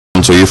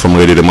To you from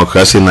Radio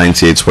Democracy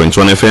 98.1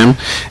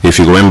 FM. If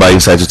you remember,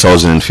 inside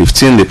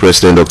 2015, the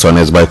President, Dr.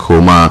 Nesbai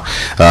Kurma,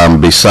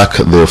 sacked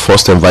the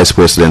first time Vice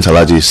President,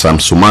 Alhaji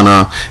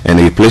Sumana, and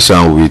replaced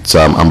him with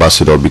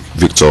Ambassador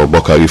Victor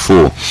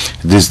Bokarifo.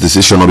 This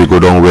decision will be go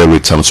down well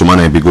with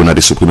Sumana and be going at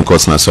the Supreme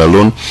Court in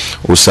Salon.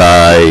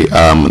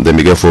 Usai, the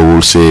Miguel for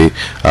rule say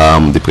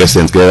the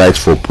President get right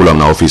for pull him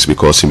in office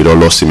because he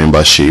don't lost his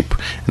membership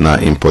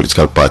in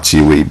political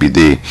party where he be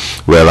there.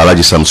 Well,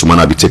 Alhaji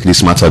Sumana be take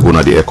this matter go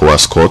to the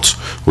ECOWAS court.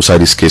 Who say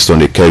this case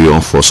don't carry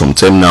on for some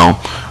time now,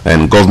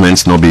 and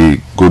government no be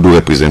go do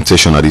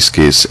representation of this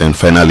case. And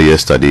finally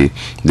yesterday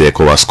the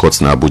ECOWAS court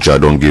in Abuja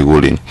don't get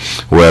ruling.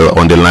 Well,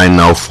 on the line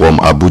now from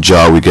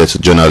Abuja we get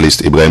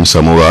journalist Ibrahim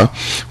Samura.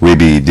 We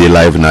be there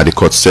live now the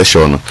court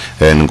session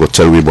and go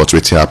tell we about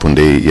what happened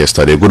there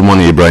yesterday. Good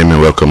morning, Ibrahim,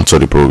 and welcome to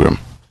the program.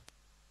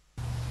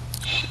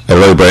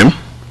 Hello, Ibrahim.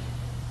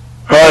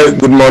 Hi,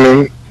 good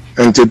morning.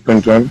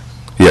 98.1.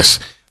 Yes.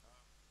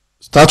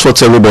 Start for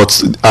tell me about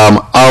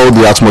how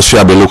the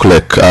atmosphere be look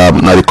like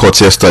na the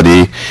court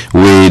yesterday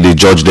where the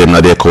judge them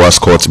na the ECOWAS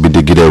court be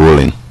the gide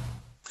ruling.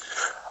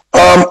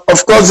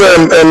 Of course,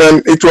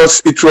 it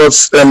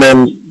was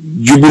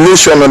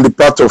jubilation on the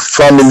part of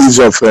families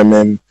of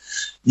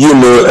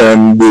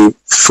the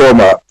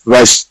former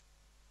Vice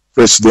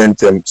President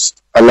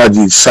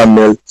Alhaji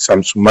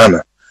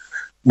Sumana.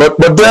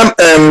 But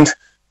then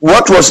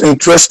what was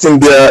interesting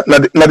there,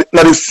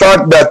 the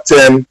fact that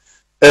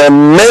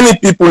many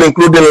people,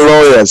 including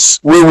lawyers,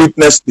 we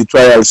witnessed the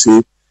trial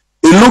say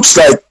it looks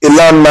like a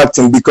landmark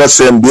thing because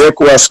the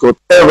ECOWAS court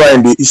ever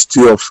in the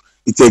history of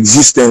its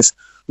existence,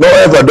 not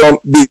ever done.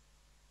 They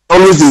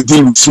always they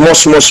deal with small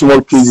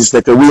cases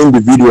like we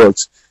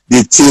individuals.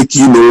 They take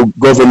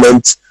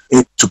government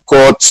to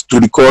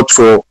the court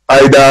for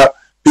either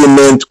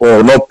payment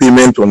or not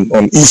payment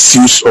on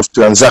issues of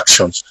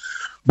transactions.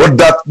 But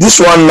that this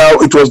one now,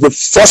 it was the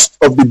first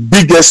of the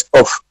biggest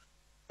of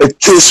a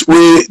case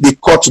where the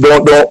court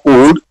don't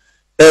hold,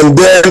 and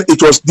then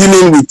it was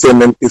dealing with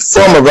a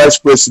former vice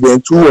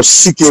president who was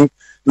seeking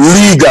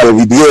legal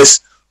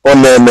redress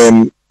on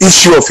an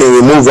issue of a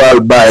removal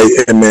by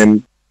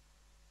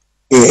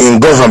in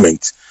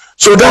government.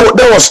 So that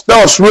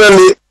was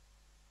really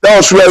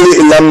a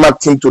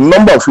landmark thing to a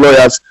number of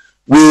lawyers.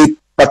 We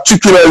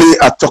particularly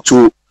talked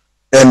to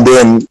and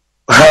then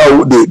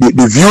how they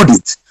viewed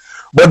it.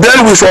 But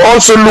then we shall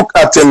also look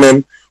at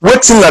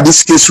waiting at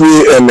this case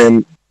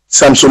where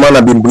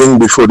Sumana been bring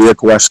before the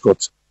ECOWAS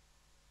court.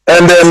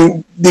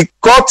 And the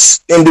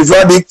courts in the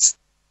verdict,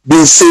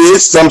 they say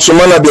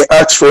Sumana been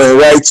asked for a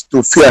right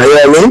to fair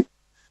hearing.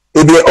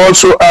 They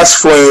also asked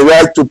for a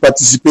right to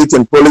participate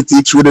in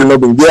politics, where they not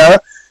been there.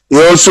 He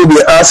also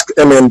be asked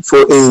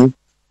for a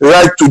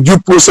right to due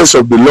process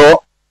of the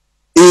law.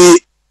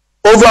 He,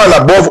 over and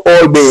above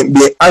all,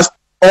 they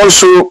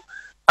also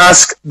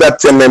ask that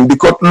the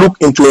court look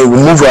into a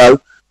removal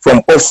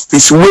from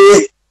office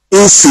where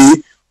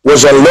AC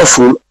was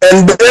unlawful,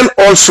 and then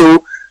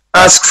also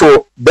ask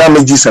for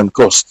damages and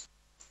costs.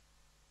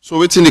 So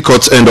what in the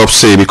court end up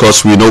say,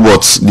 because we know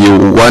what the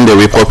one that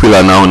we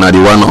popular now the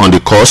one on the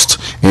cost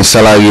in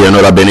salary and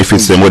other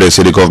benefits them where they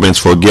say the government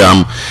for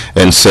GAM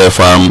and self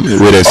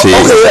where they say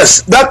okay,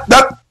 that's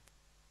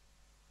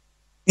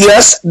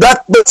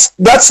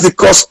the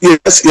cost.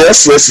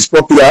 Yes, it's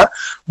popular.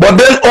 But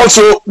then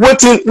also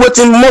waiting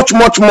much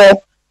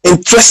more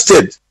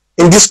interested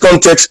in this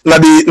context na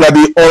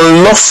the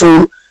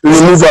unlawful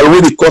removal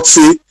where the court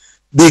say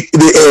the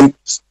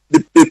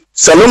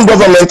Salon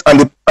government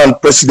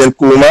and President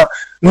Kurma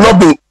not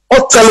been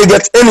utterly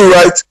get any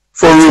right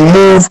for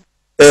remove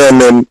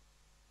the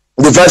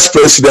vice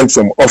president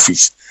from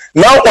office.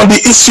 Now on the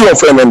issue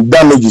of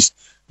damages,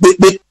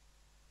 the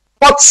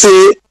court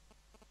say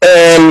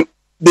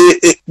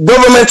the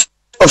government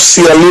of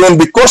Sierra Leone,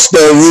 because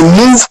they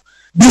remove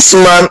this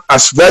man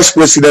as vice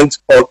president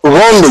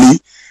wrongly,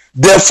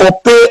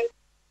 therefore pay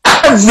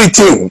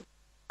everything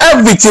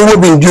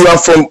we've been doing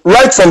from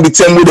the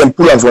time we then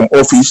pull him from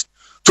office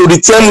to the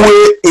time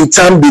we in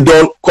time be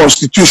done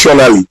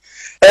constitutionally.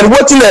 And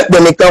what in they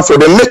make for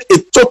them make a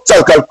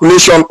total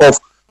calculation of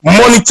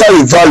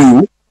monetary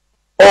value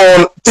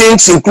on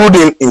things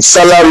including in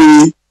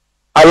salary,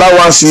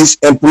 allowances,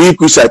 and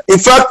prerequisite. In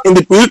fact, in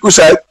the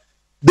prerequisite,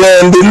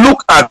 then they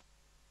look at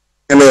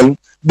and then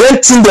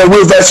think the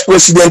way vice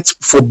president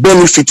for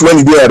benefit when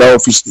he do at the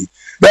office.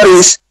 That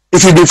is,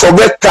 if you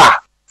forget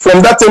car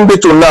from that time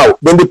to now,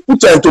 then they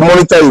put her into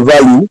monetary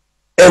value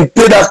and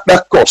pay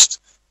that cost.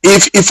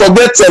 If you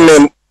forget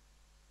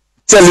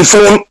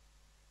telephone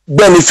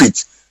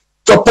benefit,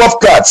 top up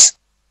cards,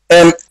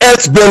 and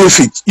health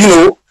benefit,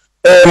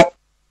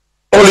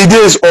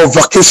 holidays or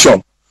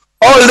vacation,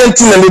 all them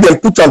things and they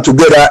put them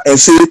together and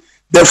say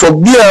they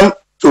forgive them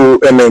to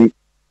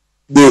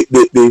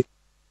the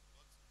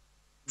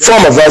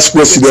former vice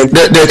president.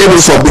 They're able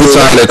to put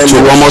like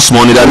to almost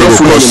money that they will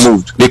cost.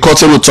 The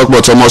court will talk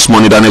about almost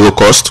money that they will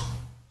cost.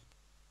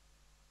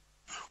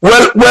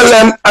 Well,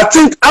 I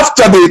think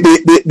after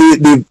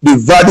the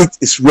verdict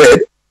is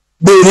read,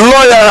 the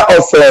lawyer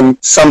of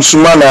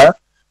Sumana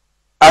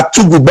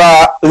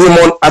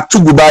Raymond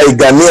Atuguba, a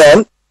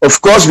Ghanaian,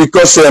 of course,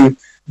 because the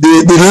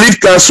lead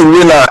counsel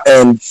winner,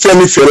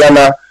 Femi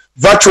Felana,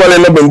 virtually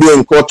not been there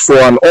in court for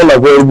an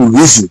unavoidable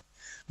reason.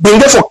 Being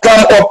therefore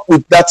come up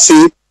with that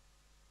say,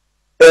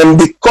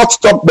 the court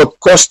talk but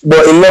cost,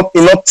 but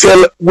not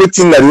tell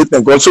waiting that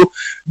written God. So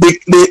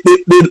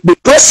the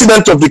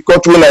president of the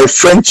court, when a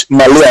French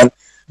Malian,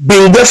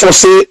 being therefore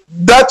say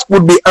that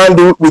would be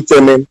handled with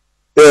an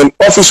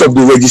office of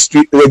the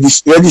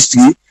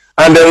registry,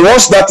 and then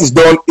once that is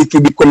done, it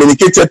will be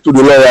communicated to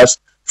the lawyers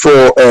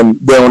for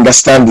their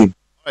understanding.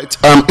 Right.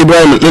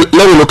 Ibrahim, let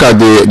me look at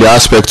the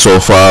aspects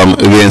of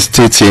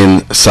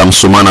reinstating Sam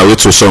Sumana,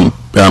 which to some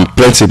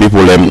plenty of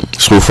people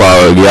so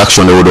far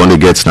reaction they would only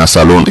get in a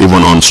salon,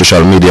 even on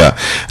social media.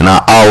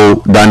 Now, how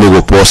that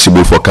will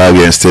possible for Kari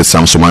reinstate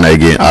Sam Sumana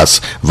again as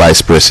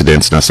vice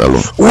president in a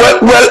salon? Well,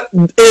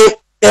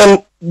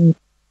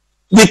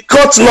 the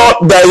court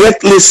not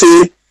directly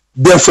say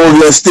therefore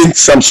reinstate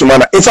Sam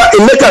Sumana. If I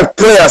make a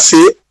clear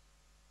say,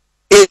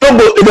 they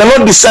will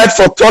not decide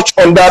for touch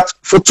on that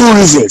for two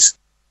reasons.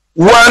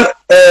 One,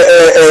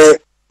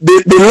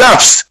 the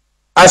lapse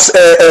as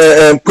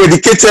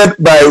predicated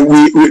by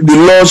the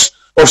laws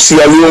of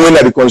Sierra Leone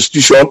and the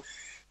constitution,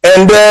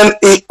 and then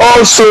he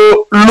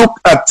also look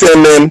at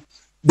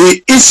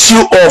the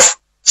issue of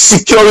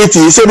security.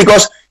 He said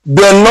because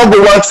they're not the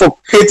one for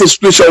create a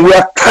situation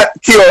where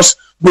chaos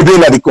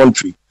within the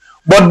country.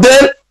 But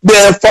then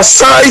they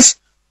emphasize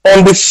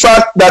on the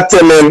fact that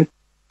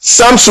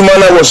Sam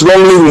Sumana was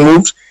wrongly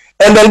removed,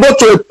 and then go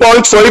to a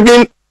point for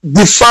even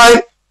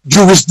define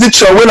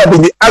jurisdiction when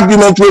the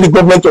argument where the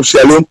government of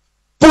Sierra Leone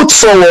put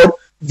forward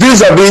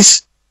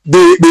vis-a-vis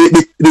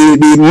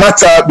the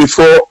matter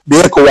before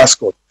the ECOWAS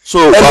court.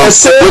 So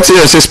what do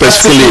you say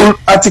specifically?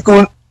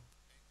 Article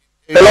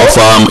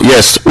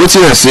yes, what do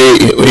you say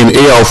in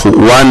area of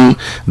one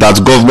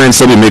that government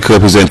say make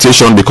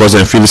representation because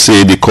they feel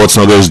say the court's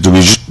not has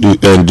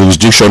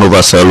jurisdiction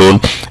over Sierra Leone,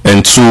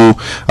 and two,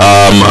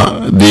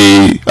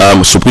 the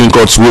Supreme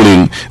Court's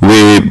ruling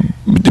will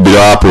be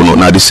happen on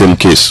the same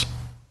case.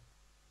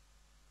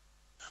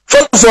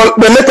 First of all,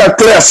 they make a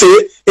clear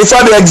say, in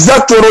fact, the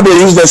exact word they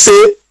use, they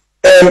say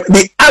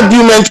the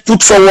argument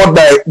put forward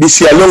by the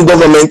Sierra Leone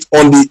government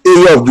on the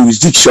area of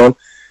jurisdiction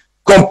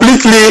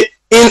completely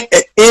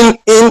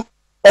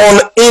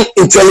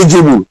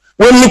unintelligible.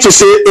 We need to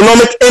say it don't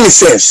make any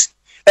sense.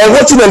 And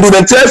what even do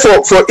they try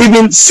for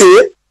even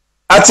say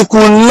Article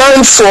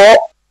 9.4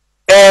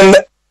 and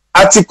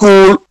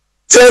Article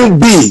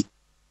 10b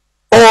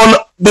on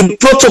the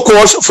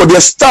protocols for the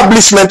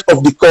establishment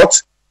of the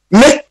court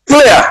make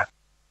clear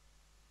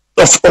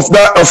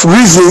of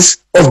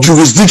reasons of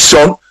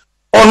jurisdiction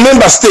on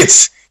member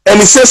states, and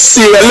it says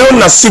Sierra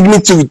Leone has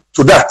signatory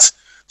to that.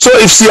 So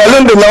if Sierra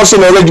Leone denounces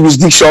no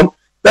jurisdiction,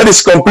 that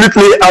is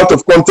completely out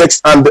of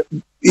context and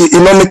it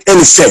don't make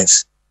any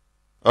sense.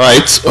 All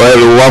right. Well,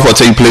 we want to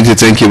take plenty.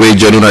 Thank you,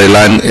 General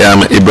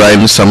Ilan,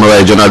 Ibrahim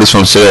Samurai, journalist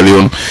from Sierra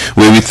Leone.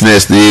 We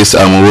witnessed this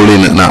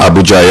ruling in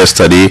Abuja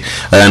yesterday,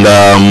 and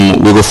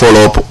we will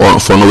follow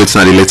up for knowing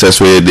the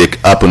latest way they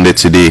happened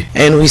today.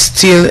 And we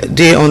still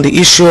there on the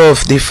issue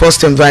of the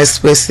first and vice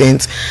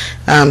president,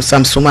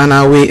 Sam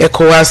Sumana. We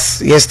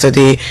ECOWAS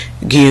yesterday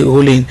give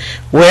ruling.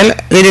 Well,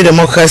 Radio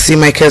Democracy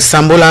Michael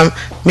Sambola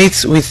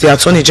meets with the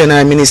Attorney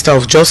General, Minister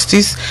of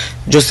Justice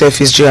Joseph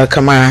Fitzgerald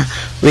Kamara.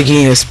 We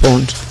give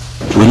respond.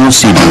 We don't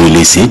see the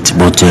release it,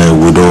 but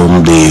we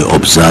don't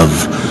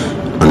observe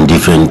on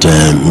different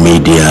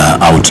media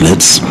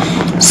outlets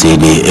say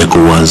the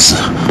ECOWAS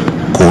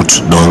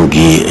court don't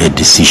give a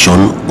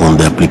decision on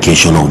the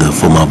application of the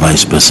former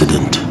vice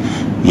president.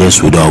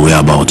 Yes, we don't aware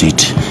about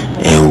it,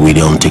 and we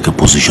don't take a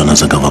position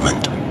as a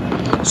government.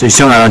 So you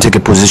say I don't take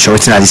a position.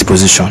 What's in this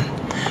position?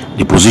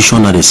 The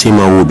position are the same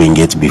one we've been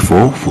get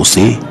before for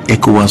say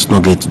ECOWAS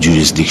not get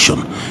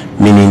jurisdiction,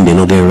 meaning they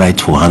not get right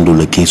for handle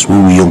the case we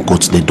young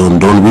courts they done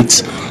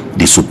with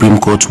the Supreme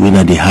Court, we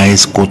are the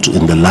highest court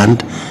in the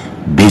land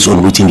based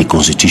on what in the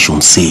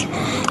constitution say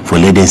for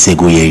let them say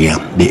go area.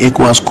 The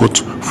ECOWAS court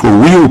for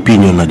real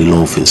opinion at the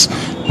law office,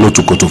 not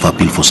to court of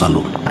appeal for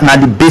Salon. And at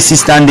the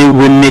basis that they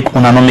will make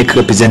economic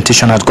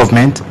representation as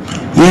government?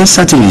 Yes,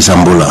 certainly,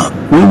 Sambola.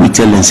 When we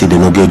tell them say they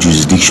not get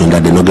jurisdiction,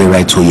 that they not get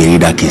right to hear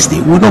that case, we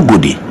not go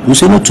there. We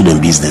say not to them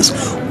business.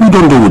 We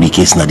don't know what the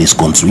case in this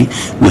country.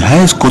 We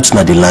highest courts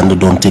in the land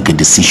don't take a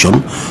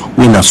decision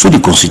when so the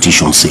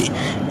constitution say,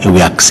 and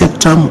we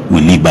accept them,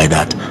 we live by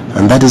that,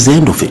 and that is the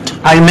end of it.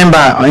 I remember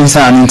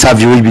inside an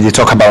interview where they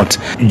talk about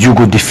you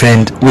go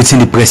defend waiting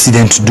the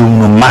president do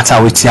no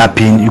matter what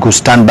happen, you go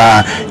stand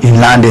by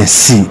in land and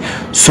sea.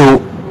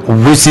 So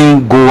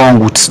waiting go wrong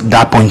with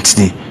that point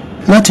today.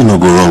 Nothing will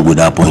go wrong with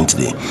that point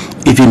there.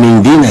 If you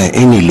maintain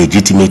any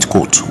legitimate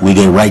court, we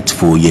get right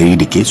for hearing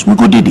the case, we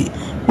go did it.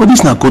 But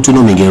this na court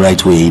no get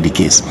right for hearing the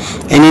case.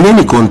 And in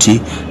any country,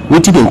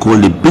 what you call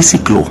the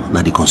basic law,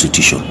 not the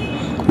constitution.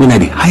 We are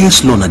the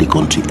highest law in the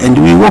country, and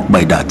we work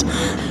by that.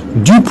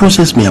 Due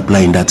process may apply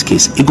in that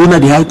case. You go to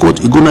the High Court,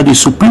 you go to the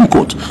Supreme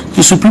Court.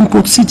 The Supreme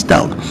Court sits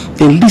down,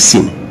 then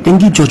listen, then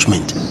give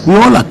judgment. We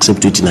all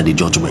accept it in the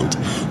judgment.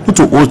 Not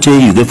to all tell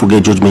you, therefore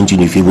get judgment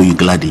in your favor, you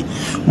gladly.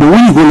 But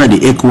when you go to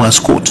the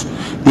ECOWAS Court,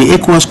 the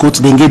ECOWAS Court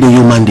then get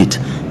your mandate.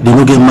 They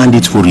don't get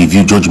mandate for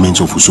review judgments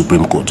of the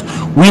Supreme Court.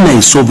 We are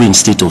a sovereign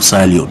state of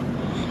Sierra Leone.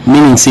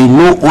 Meaning say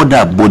no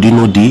other body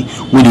no day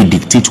when they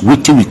dictate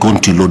what we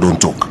country law don't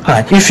talk.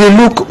 If you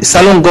look,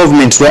 Salon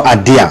government will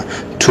adhere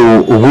to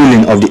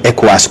ruling of the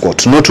ECOWAS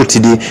court, not to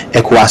the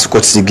ECOWAS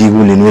court to give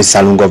ruling where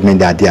Salon government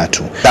they adhere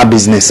to. That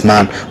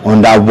businessman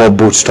on that war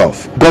boat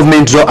stuff.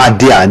 Government don't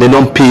adhere, they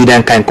don't pay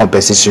that kind of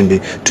compensation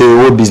to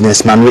a whole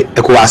businessman where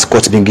ECOWAS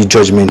court been give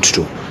judgment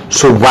to.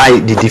 So why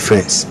the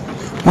difference?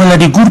 Well, at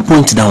the good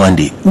point that one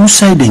day, who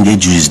side then get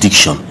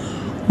jurisdiction,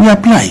 we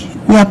apply.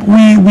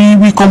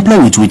 We comply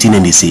with waiting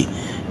and they say.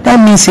 That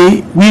means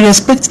say we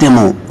respect them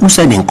all. Who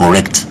say them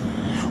correct?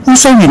 Who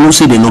say we know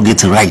say they not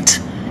get right?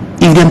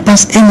 If them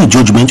pass any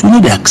judgment, we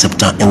know they accept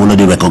them and we know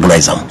they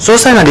recognize them. So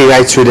sign are the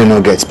rights we they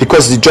not get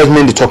because the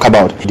judgment they talk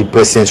about the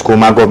president's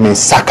Koma government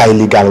sack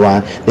illegal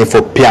one, then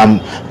for pay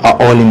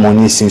all the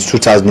money since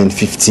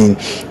 2015,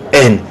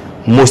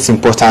 and most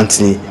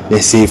importantly, they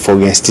say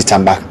for state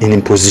and back in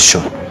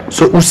imposition.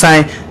 So who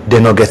say they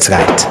not get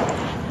right?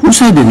 Who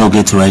said they not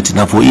get right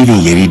now for even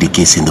hearing the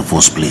case in the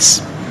first place?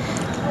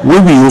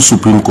 When we own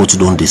Supreme Court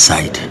don't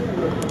decide,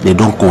 they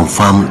don't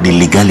confirm the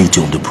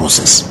legality of the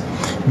process.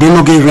 They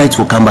not get right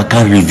for come back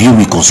and review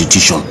with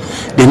Constitution.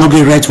 They not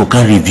get right for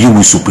can review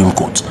with Supreme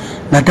Court.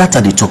 Now that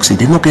are the talk say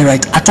they not get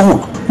right at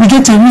all. We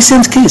get a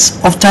recent case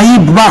of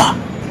Taib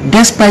Ba.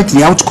 Despite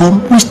the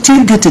outcome, we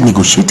still get a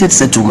negotiated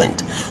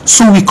settlement.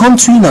 So we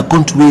country in a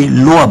country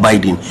law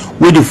abiding,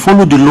 where they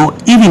follow the law,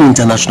 even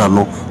international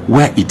law,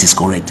 where it is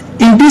correct.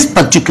 In this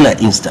particular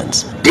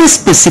instance, this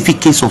specific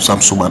case of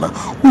Sumana,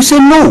 we say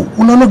no,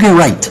 we not get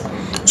right.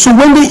 So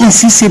when they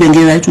insist say they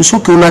get right, we say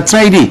okay, we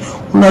try it.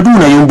 We do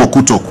na young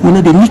boku talk. We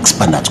the mix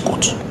pan that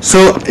court.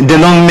 So they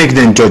don't make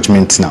them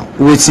judgment now.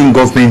 Waiting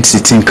government to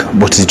think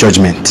about the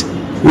judgment.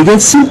 We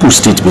get simple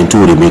statement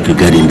to they make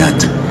regarding that.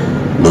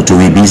 Not to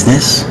be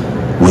business,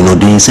 we not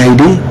do inside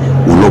there,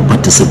 we not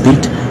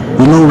participate,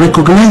 we not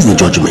recognize the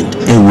judgment,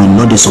 and we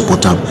not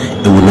support them,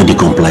 and we not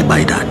comply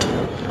by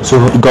that. So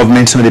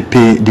government so they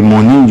pay the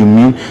money you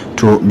mean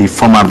to the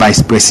former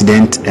vice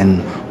president,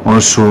 and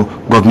also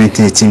government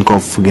they think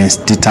of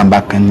against the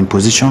tobacco and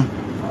imposition?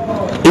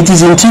 It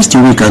is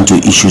interesting we come to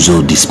issues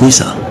of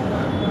dismissal.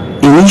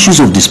 In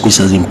issues of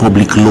dismissals in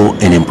public law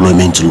and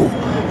employment law,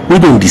 we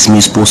don't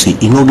dismiss policy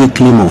in order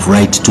claim of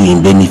right to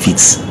in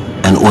benefits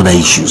and other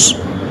issues.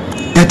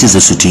 That is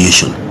the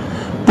situation.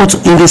 But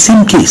in the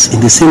same case, in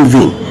the same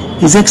vein,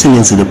 His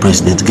Excellency the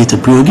President get a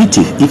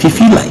prerogative if he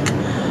feel like.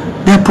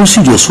 There are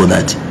procedures for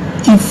that.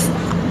 If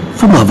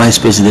former Vice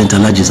President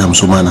Alhaji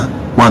Sumana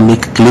want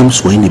make claims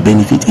for any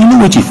benefit, he know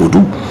what he for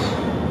do.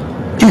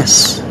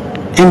 Yes.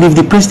 And if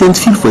the President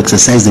feel for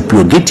exercise the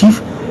prerogative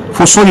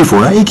for sorry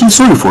for her, he can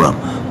sorry for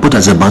him. But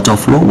as a matter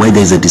of law, where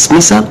there is a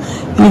dismissal,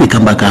 you need to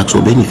come back and ask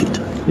for benefit.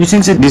 You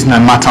think that this is a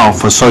matter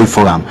of sorry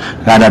for him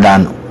rather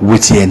than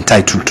what he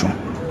entitled to?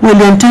 Well,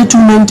 the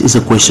entitlement is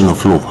a question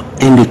of law,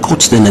 and the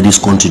courts then in this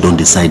country don't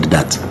decide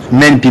that.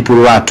 Many people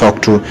who I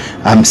talk to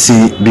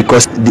see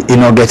because you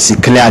know gets a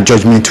clear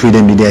judgment with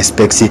them, they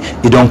expect say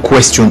they don't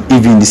question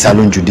even the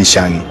Salon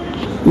judiciary.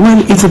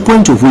 Well, it's a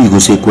point of view you go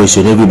say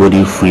question,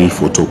 everybody free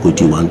for talk what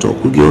you want talk.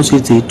 You can also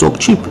say talk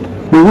cheap.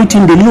 But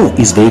within the law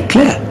is very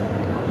clear.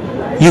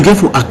 You get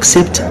to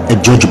accept a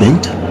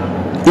judgment.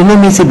 You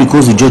know me say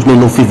because the judgment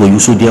no favor you,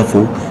 so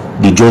therefore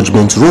the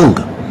judgment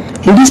wrong.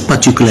 In this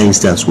particular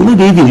instance, we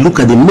don't even look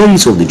at the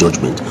merits of the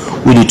judgment.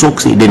 When they talk,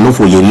 say they know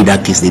for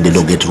that case, they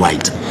don't get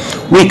right.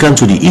 We come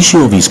to the issue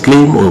of his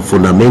claim or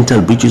fundamental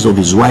breaches of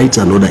his rights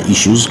and other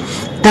issues.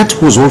 That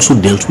was also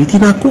dealt with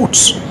in our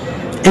courts.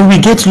 And we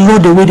get law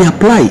the way they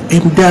apply,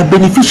 and they are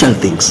beneficial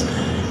things.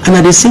 And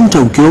at the same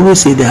time, we can always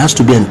say there has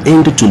to be an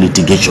end to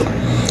litigation.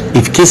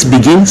 If case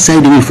begins,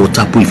 side away for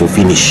tap for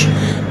finish.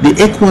 The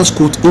ECOWAS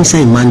court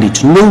inside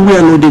mandate,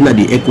 nowhere no than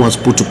the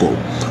ECOWAS protocol.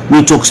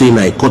 We talk say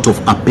na a court of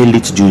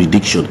appellate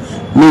jurisdiction,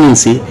 meaning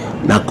say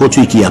na court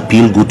we can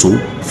appeal go to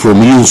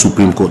from you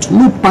Supreme Court.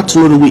 No part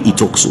no the way it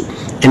talks so.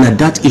 And at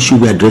that issue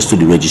we address to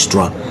the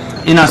registrar.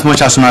 In as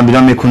much as we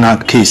don't make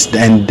a case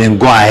and then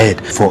go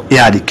ahead for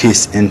air the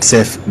case and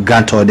self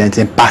grant orders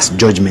and pass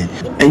judgment.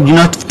 And you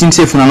not think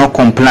say if we not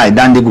comply,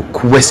 then they go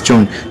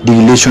question the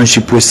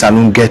relationship with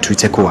Salon get with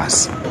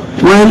ECOWAS.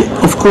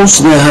 Well, of course,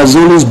 there has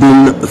always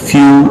been a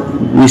few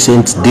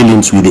recent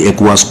dealings with the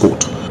ECOWAS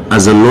court.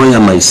 As a lawyer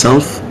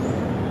myself,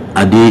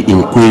 I did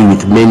inquiry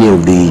with many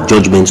of the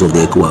judgments of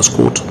the ECOWAS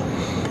court.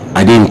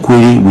 I did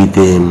inquiry with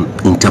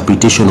the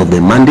interpretation of the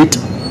mandate,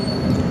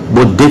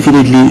 but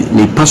definitely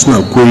the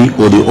personal query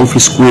or the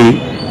office query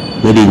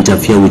may they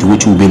interfere with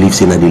which we believe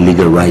in the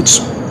legal rights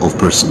of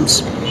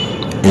persons.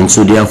 And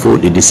so therefore,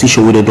 the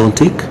decision we don't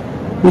take,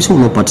 we will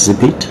not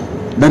participate.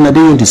 Then a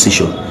their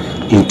decision.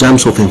 In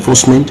terms of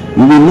enforcement,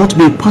 we will not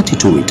be a party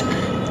to it,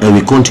 and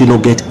we continue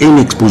to get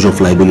any exposure of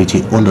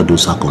liability under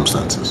those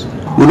circumstances.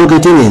 we don't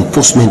get any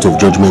enforcement of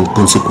judgment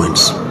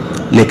consequence.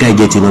 Like I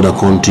get in other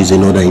countries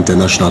and other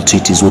international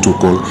treaties, what we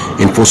call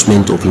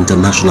enforcement of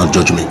international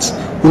judgments.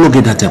 We don't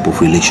get that type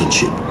of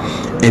relationship.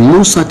 And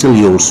most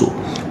certainly also,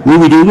 we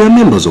are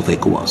members of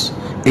ECOWAS.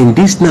 And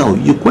this now,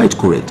 you're quite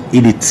correct,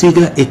 it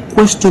trigger a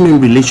questioning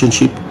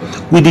relationship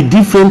with the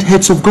different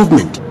heads of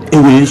government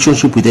in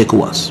relationship with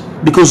ECOWAS.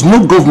 Because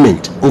no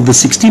government of the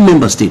 16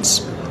 member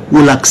states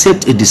will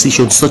accept a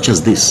decision such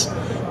as this.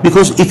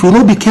 Because if we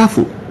not be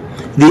careful,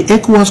 the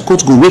ECOWAS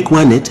court go wake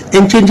one net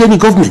and change any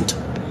government.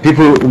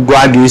 People go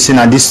argue saying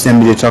at this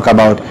time they talk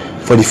about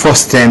for the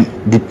first time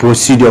the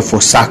procedure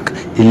for sack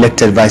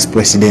elected vice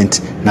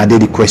president. Now they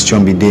the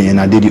question be there and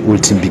now they the whole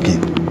thing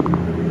begin.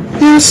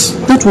 Yes,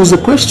 that was the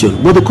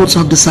question, but the courts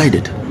have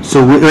decided.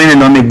 So when they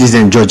don't make this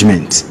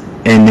judgment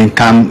and then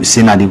come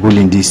saying that they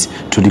ruling this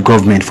to the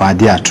government for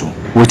adhere to,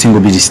 what thing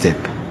will be the step?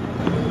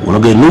 Well,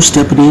 okay, no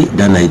step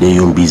than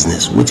their own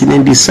business. What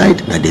they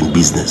decide, na them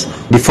business.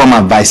 The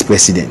former vice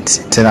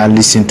president tell I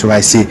listen to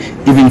I say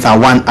even if I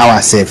 1 hour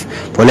safe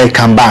for let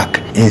come back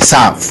and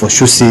serve for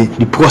sure say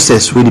the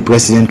process where the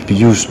president be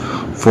used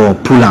for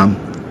pull am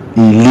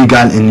illegal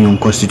and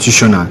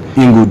unconstitutional,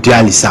 he go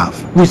dearly serve.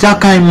 With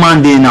that kind of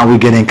mandate now we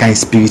get a kind of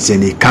spirit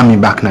and they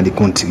coming back now the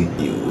country.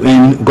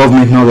 When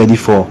government not ready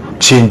for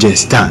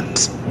changes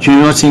stance. Do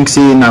you not think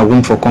say na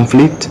room for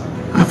conflict?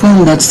 I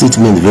found that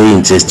statement very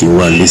interesting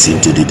while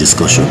listening to the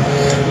discussion,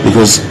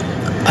 because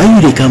how you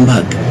they come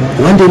back?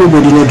 One day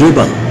nobody no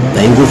dribble,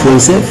 now he go for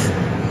himself.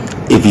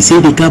 If he say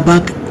they come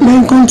back,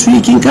 now in country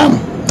he can come.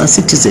 A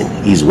citizen,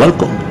 he is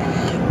welcome.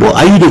 But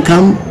how you they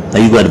come? Now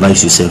you go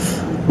advise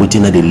yourself.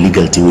 Within the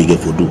legal thing we get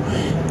for do.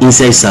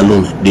 Inside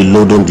salon, the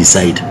law don't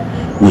decide.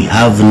 We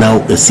have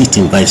now a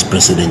sitting vice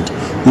president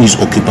who is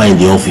occupying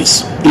the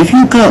office. If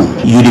you come,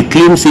 you they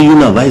claim say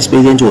you are vice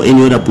president or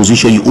any other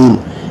position you own,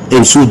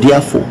 and so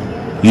therefore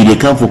you they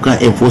come for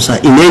car enforcer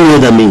in any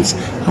other means.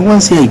 I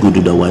want to see how you go do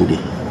that one day.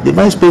 The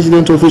vice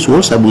president office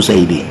was Abusa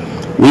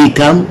Ide. We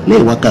come,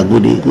 let Waka go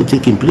there, go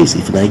take in place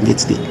if I get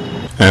there.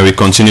 And we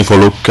continue to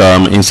look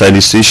inside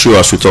this issue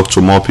as we talk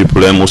to more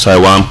people. Musai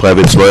one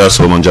private lawyer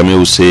Solomon Jami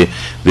will say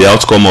the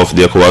outcome of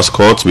the ECOWAS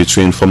court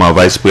between former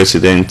Vice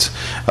President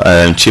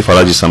and Chief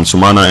Alhaji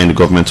Sumana and the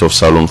government of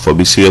Salon for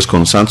be serious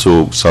concern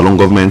to Salon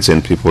government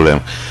and people.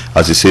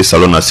 As he says,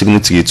 Salon are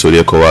signatory to the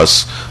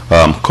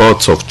ECOWAS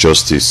Court of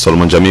Justice.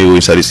 Solomon Jami will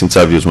inside this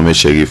interview with Mohamed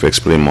Sherif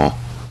explain more.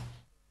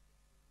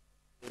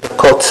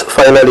 Court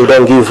finally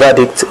don't give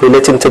verdict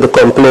relating to the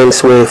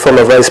complaints with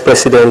former Vice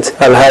President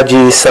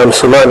Alhaji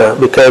Sumana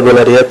because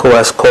at the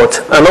ECOWAS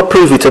court. I'm not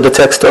privy to the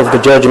text of the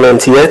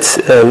judgment yet,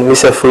 and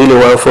Mr. really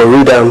want for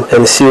read them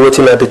and see what's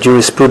at the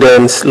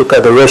jurisprudence, look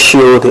at the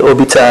ratio, the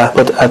obiter.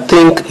 But I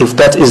think if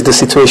that is the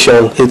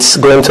situation, it's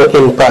going to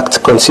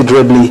impact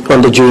considerably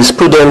on the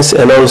jurisprudence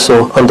and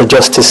also on the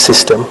justice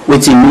system.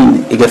 What do you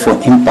mean it get for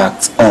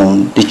impact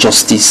on the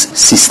justice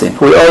system?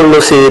 We all know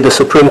say the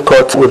Supreme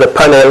Court with a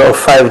panel of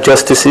 5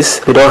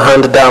 justices, we don't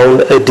hand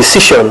down a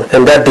decision,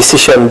 and that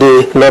decision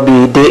they not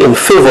be they in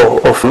favor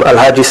of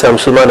Alhaji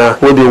Sumana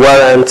will be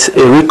warrant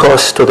a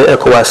recourse to the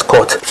ECOWAS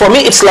court. For me,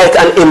 it's like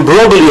an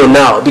imbroglio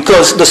now,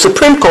 because the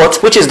Supreme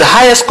Court, which is the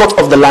highest court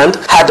of the land,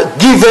 had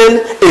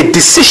given a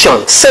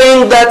decision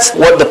saying that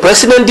what the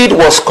president did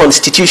was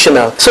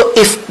constitutional. So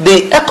if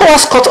the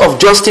ECOWAS Court of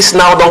Justice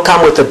now don't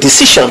come with a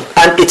decision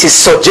and it is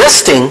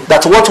suggesting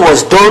that what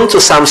was done to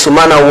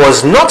Sumana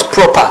was not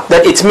proper,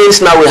 then it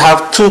means now we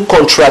have 2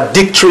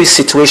 contradictory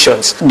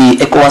situations. The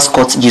ECOWAS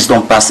court just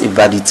don't pass a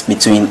verdict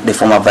between the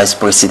former vice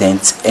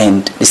president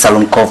and the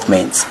Salon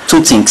government.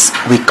 2 things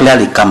will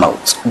clearly come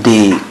out.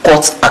 The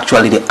court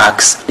actually they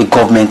ask the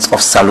government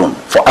of Salon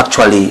for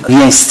actually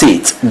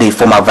reinstate the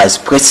former vice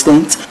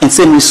president and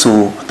same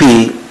so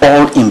pay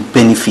all in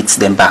benefits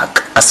them back.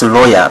 As a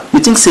lawyer, you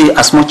think say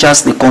as much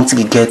as the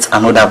country gets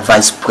another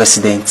vice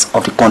president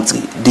of the country,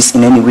 this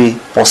in any way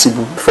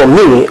possible? For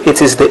me,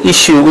 it is the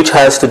issue which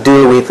has to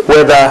do with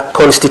whether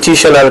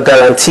constitutional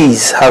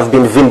guarantees have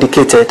been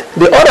vindicated.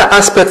 The other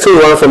aspect we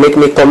want to make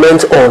me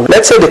comment on,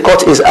 let's say the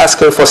court is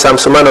asking for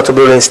Sumana to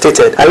be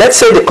reinstated, and let's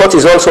say the court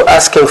is also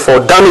asking for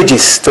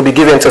damages to be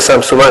given to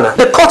Sumana.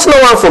 The court no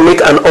one for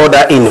make an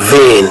order in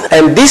vain,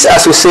 and this,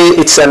 as we say,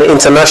 it's an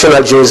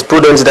international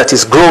jurisprudence that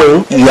is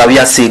growing. You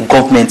have say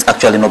government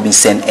actually not been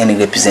sent any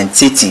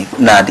representative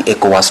now the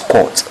ECOWAS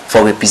court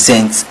for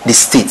represent the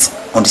state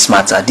on this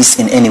matter. This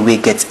in any way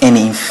gets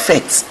any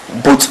effect,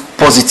 both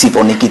positive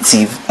or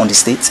negative, on the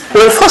state?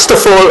 Well, first of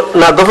all,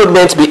 now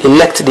government be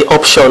elect the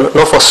option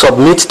not for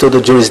submit to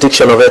the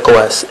jurisdiction of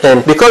ECOWAS,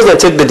 and because they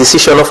take the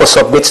decision not for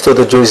submit to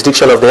the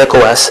jurisdiction of the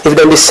ECOWAS, if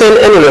they be send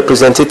any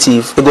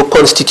representative, it will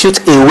constitute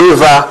a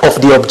waiver of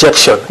the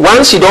objection.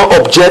 Once you don't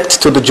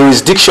object to the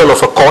jurisdiction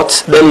of a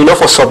court, then you not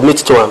for submit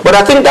to them. But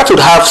I think that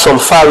would have some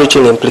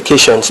far-reaching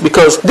implications,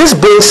 because this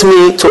brings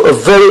me to a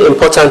very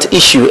important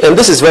issue, and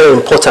this is very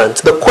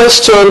important. The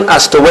question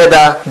as to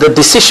whether the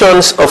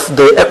decisions of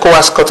the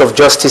ECOWAS Court of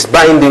Justice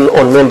binding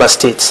on member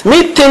states.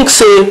 Me think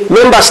say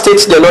member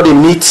states they not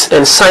meet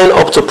and sign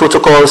up to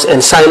protocols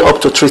and sign up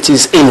to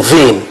treaties in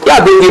vain.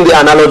 Yeah, bringing the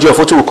analogy of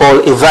what we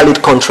call a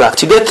valid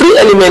contract. You get three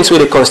elements where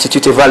they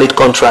constitute a valid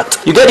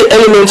contract. You get the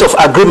elements of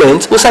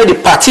agreement, which are the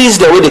parties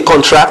that way they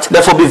contract,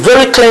 therefore be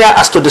very clear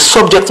as to the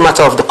subject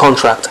matter of the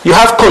contract. You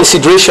have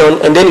consideration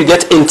and then you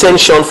get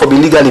intention for be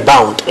legally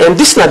bound. And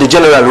this is not the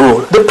general rule.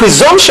 The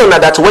presumption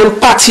that when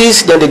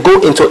parties then they go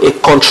into a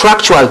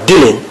contractual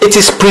dealing, it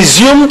is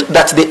presumed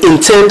that they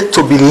intend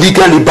to be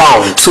legally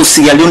bound. So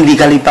Sierra Leone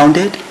legally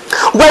bounded?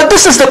 Well,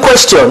 this is the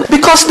question,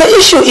 because the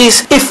issue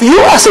is if you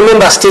as a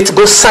member state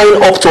go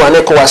sign up to an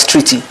ECOWAS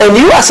treaty and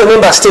you as a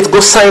member state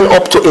go sign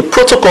up to a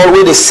protocol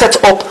where they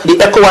set up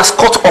the ECOWAS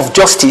Court of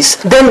Justice,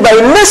 then by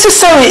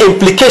necessary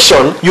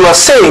implication you are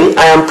saying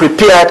I am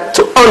prepared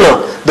to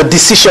honor the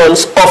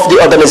decisions of the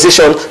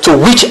organization to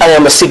which I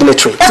am a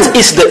signatory. That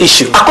is the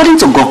issue. According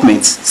to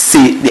governments,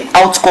 say the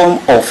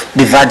outcome of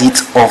the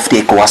verdict of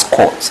the ECOWAS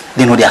court,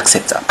 they know they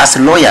accept that. As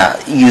a lawyer,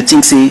 you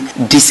think say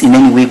this in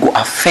any way go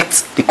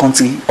affect the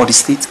country or the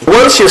state?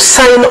 Once you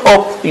sign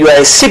up, you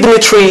are a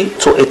signatory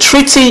to a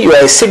treaty, you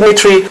are a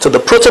signatory to the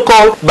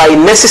protocol. By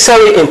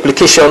necessary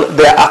implication,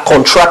 there are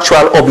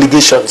contractual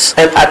obligations.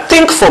 And I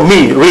think for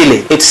me,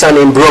 really, it's an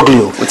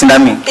imbroglio. What does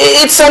that mean?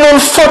 It's an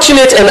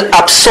unfortunate and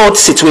absurd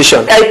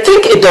situation. I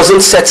think it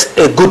doesn't set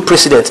a good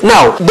precedent.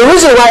 Now, the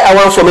reason why I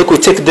want to make we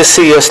take this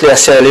seriously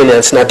as Sierra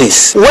Leoneans now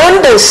this.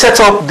 When they set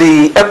up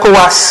the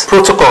ECOWAS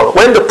protocol,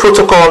 when the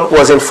protocol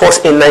was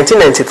enforced in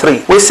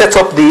 1993, we set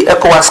up the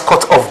ECOWAS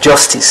Court of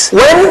Justice.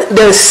 When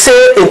they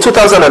say in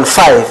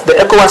 2005, the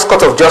ECOWAS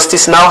Court of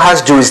Justice now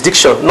has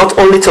jurisdiction not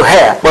only to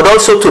hear, but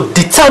also to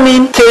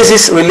determine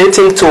cases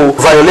relating to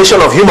violation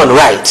of human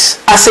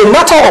rights. As a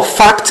matter of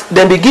fact,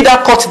 then the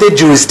GIDA court the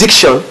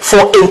jurisdiction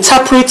for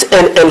interpret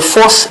and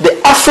enforce the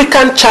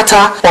African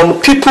Charter on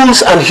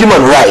Peoples and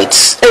Human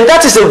Rights. And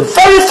that is a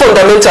very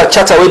fundamental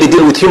charter where they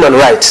deal with human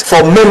rights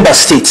for member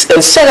states.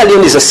 And Sierra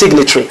Leone is a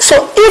signatory.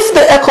 So if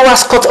the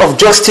ECOWAS Court of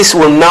Justice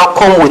will now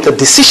come with a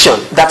decision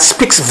that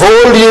speaks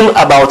volume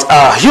about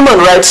our human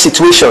rights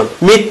situation,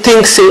 me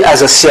think say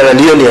as a Sierra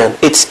Leonean,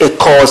 it's a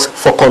cause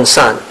for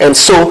concern. And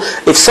so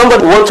if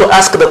somebody want to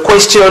ask the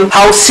question,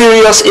 how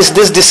serious is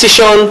this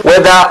decision,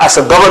 whether as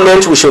a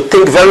government we should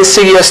think very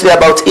seriously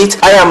about it,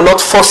 I am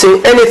not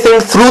forcing anything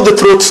through the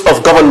throats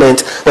of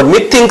government, but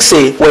me think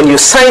say when you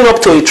sign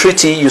up to a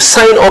treaty, you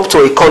sign up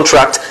to a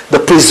contract, the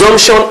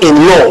presumption in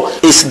law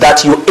is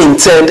that you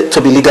intend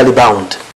to be legally bound.